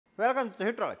Welcome to the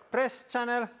hydraulic press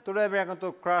channel. Today we are going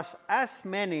to crush as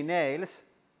many nails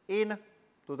into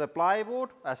the plywood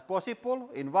as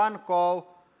possible in one go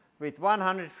with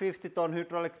 150-ton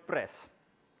hydraulic press.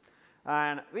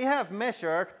 And we have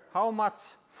measured how much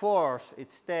force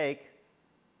it takes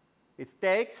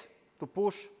to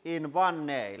push in one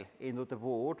nail into the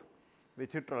wood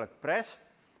with hydraulic press.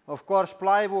 Of course,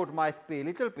 plywood might be a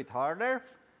little bit harder,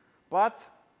 but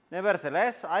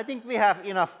nevertheless, I think we have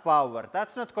enough power.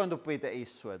 That's not going to be the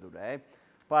issue today.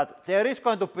 But there is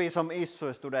going to be some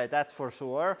issues today, that's for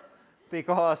sure,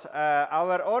 because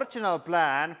our original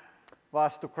plan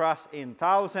was to crush in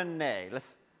 1,000 nails.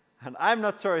 And I'm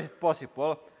not sure it's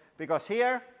possible, because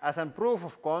here, as a proof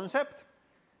of concept,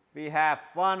 we have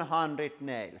 100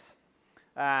 nails.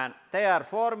 And they are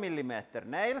 4mm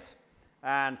nails,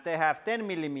 and they have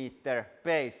 10mm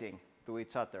spacing to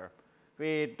each other.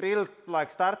 We drilled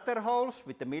like starter holes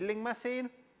with the milling machine.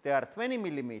 They are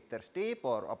 20mm deep,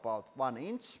 or about 1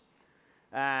 inch.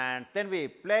 And then we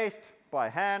placed by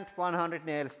hand 100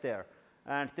 nails there.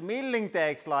 And the milling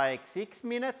takes like 6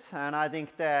 minutes, and I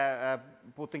think the,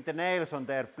 putting the nails on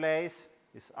their place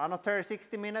is another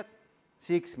 60 minutes,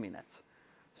 6 minutes.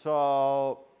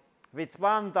 So with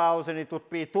 1,000 it would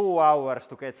be 2 hours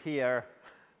to get here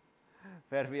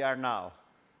where we are now.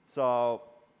 So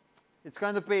it's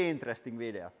going to be an interesting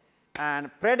video.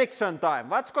 And prediction time.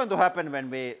 What's going to happen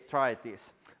when we try this?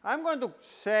 I'm going to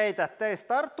say that they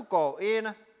start to go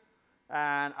in,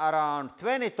 and around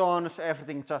 20 tons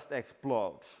everything just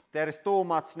explodes. There is too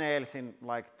much nails in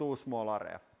like too small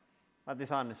area. What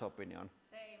is Anni's opinion?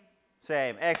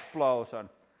 Same, explosion.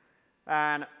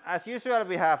 And as usual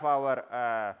we have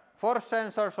our force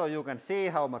sensor, so you can see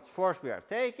how much force we are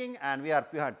taking, and we are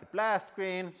behind the blast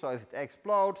screen, so if it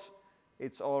explodes,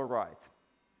 it's all right.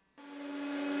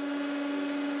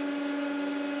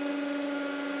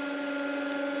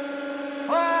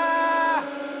 Ah!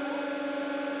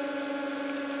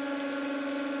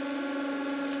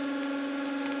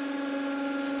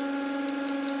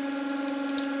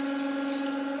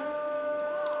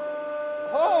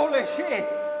 Holy shit!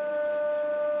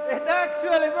 It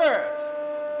actually works!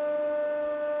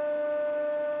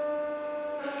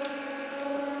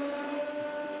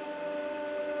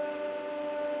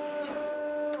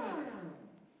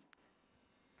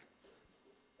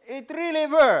 It really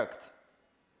worked,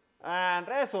 and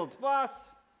result was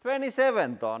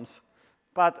 27 tons.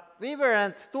 But we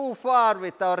weren't too far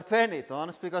with our 20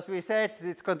 tons because we said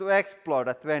it's going to explode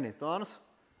at 20 tons.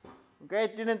 Okay,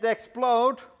 it didn't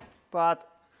explode, but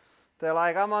the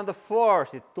like amount of force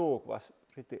it took was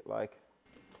pretty like.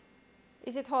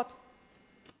 Is it hot?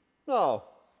 No.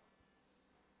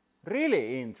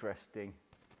 Really interesting.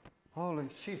 Holy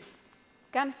shit.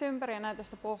 Käännä se ympäri ja näytä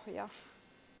sitä pohjaa.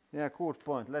 Yeah, good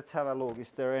point. Let's have a look.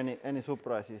 Is there any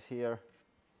surprises here?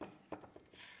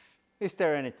 Is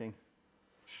there anything?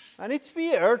 And it's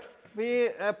weird.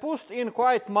 We pushed in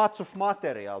quite much of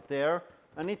material there,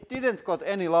 and it didn't got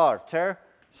any larger.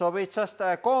 So we just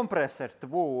compressed the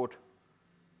wood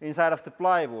inside of the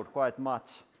plywood quite much.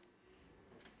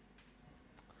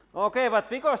 Okay, but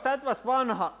because that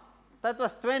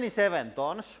was 27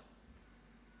 tons.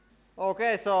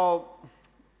 Okay, so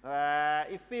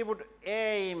if we would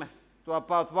aim to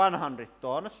about 100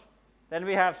 tons, then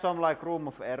we have some like room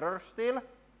of error still.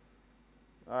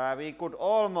 We could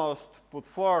almost put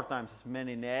 4 times as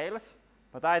many nails,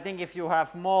 but I think if you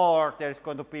have more, there's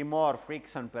going to be more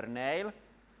friction per nail.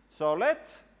 So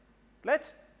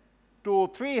let's do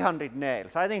 300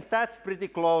 nails. I think that's pretty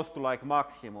close to like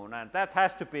maximum, and that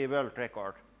has to be world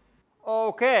record.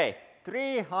 Okay,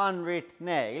 300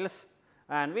 nails.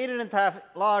 And we didn't have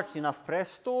large enough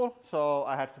press tool, so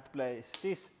I had to place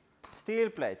this steel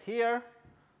plate here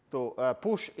to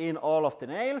push in all of the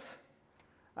nails.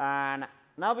 And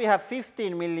now we have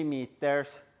 15 millimeters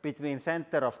between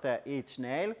center of each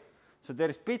nail, so there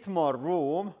is a bit more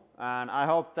room, and I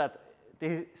hope that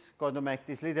this is going to make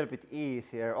this a little bit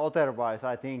easier. Otherwise,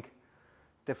 I think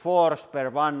the force per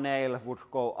one nail would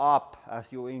go up as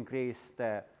you increase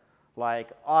the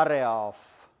like area of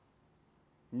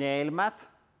nail mat,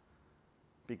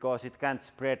 because it can't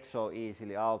spread so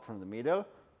easily out from the middle.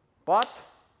 But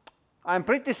I'm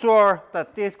pretty sure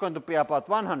that this is going to be about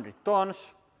 100 tons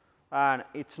and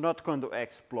it's not going to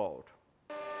explode.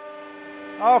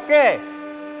 Okay,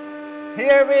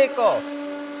 here we go.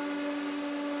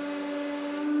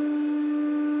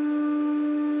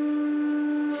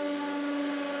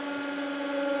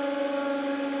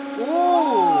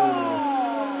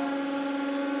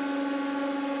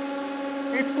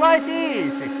 It's quite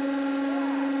easy.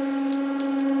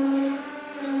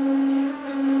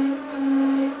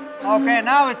 Okay,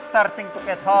 now it's starting to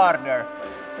get harder.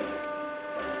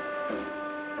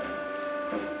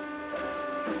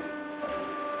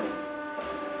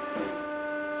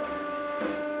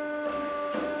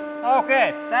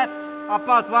 Okay, that's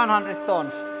about 100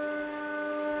 tons.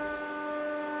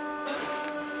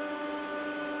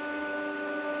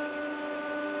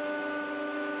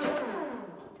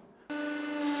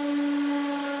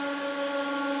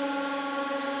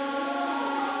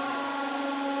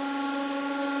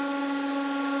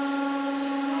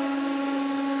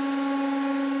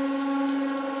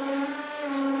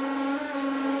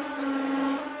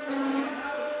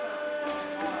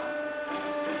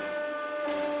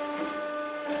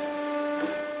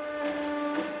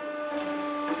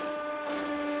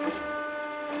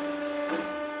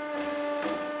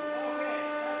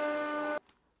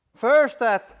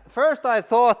 First I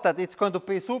thought that it's going to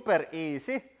be super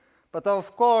easy, but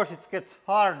of course it gets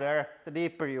harder the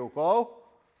deeper you go.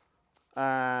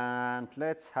 And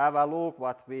let's have a look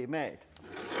what we made.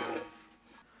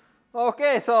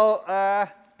 Okay, so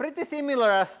pretty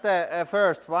similar as the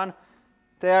first one.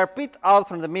 They are a bit out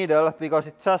from the middle because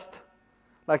it's just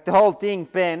like the whole thing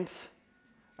bends,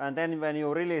 and then when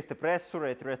you release the pressure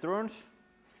it returns.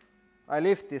 I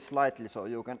lift this slightly so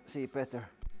you can see better.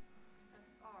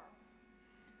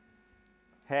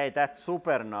 Hey, that's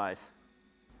super nice.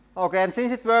 Okay, and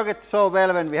since it worked so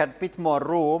well when we had a bit more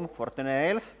room for the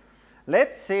nails,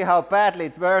 let's see how badly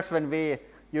it works when we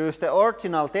use the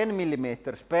original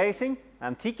 10mm spacing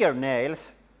and thicker nails.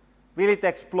 Will it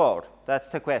explode? That's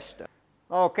the question.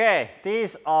 Okay,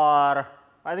 these are,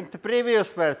 I think the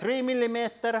previous were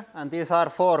 3mm and these are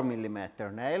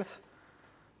 4mm nails.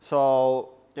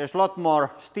 So there's a lot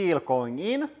more steel going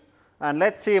in, and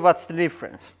let's see what's the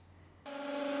difference.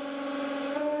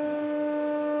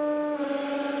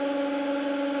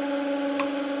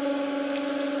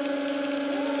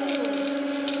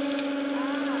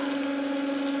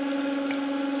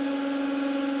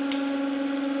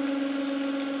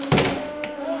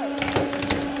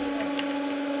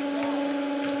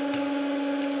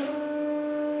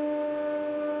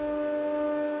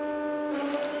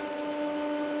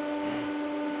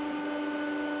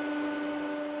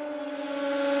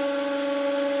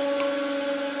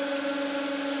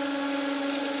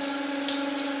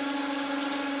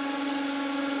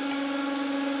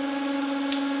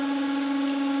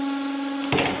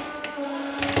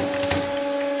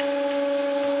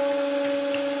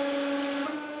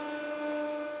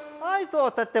 I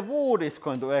thought that the wood is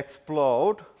going to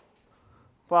explode,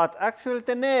 but actually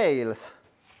the nails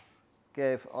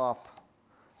gave up.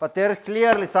 But there is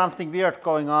clearly something weird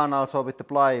going on also with the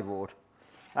plywood.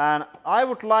 And I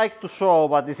would like to show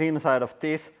what is inside of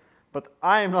this, but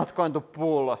I am not going to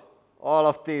pull all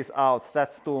of these out.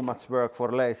 That's too much work for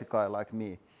a lazy guy like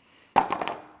me.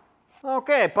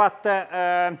 Okay, but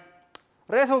the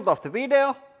result of the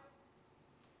video,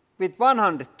 with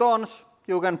 100 tons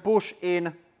you can push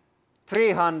in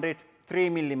 300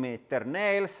 3mm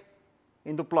nails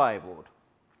into plywood.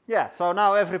 Yeah, so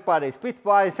now everybody is a bit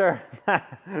wiser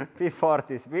before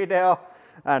this video,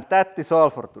 and that is all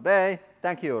for today.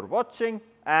 Thank you for watching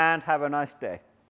and have a nice day.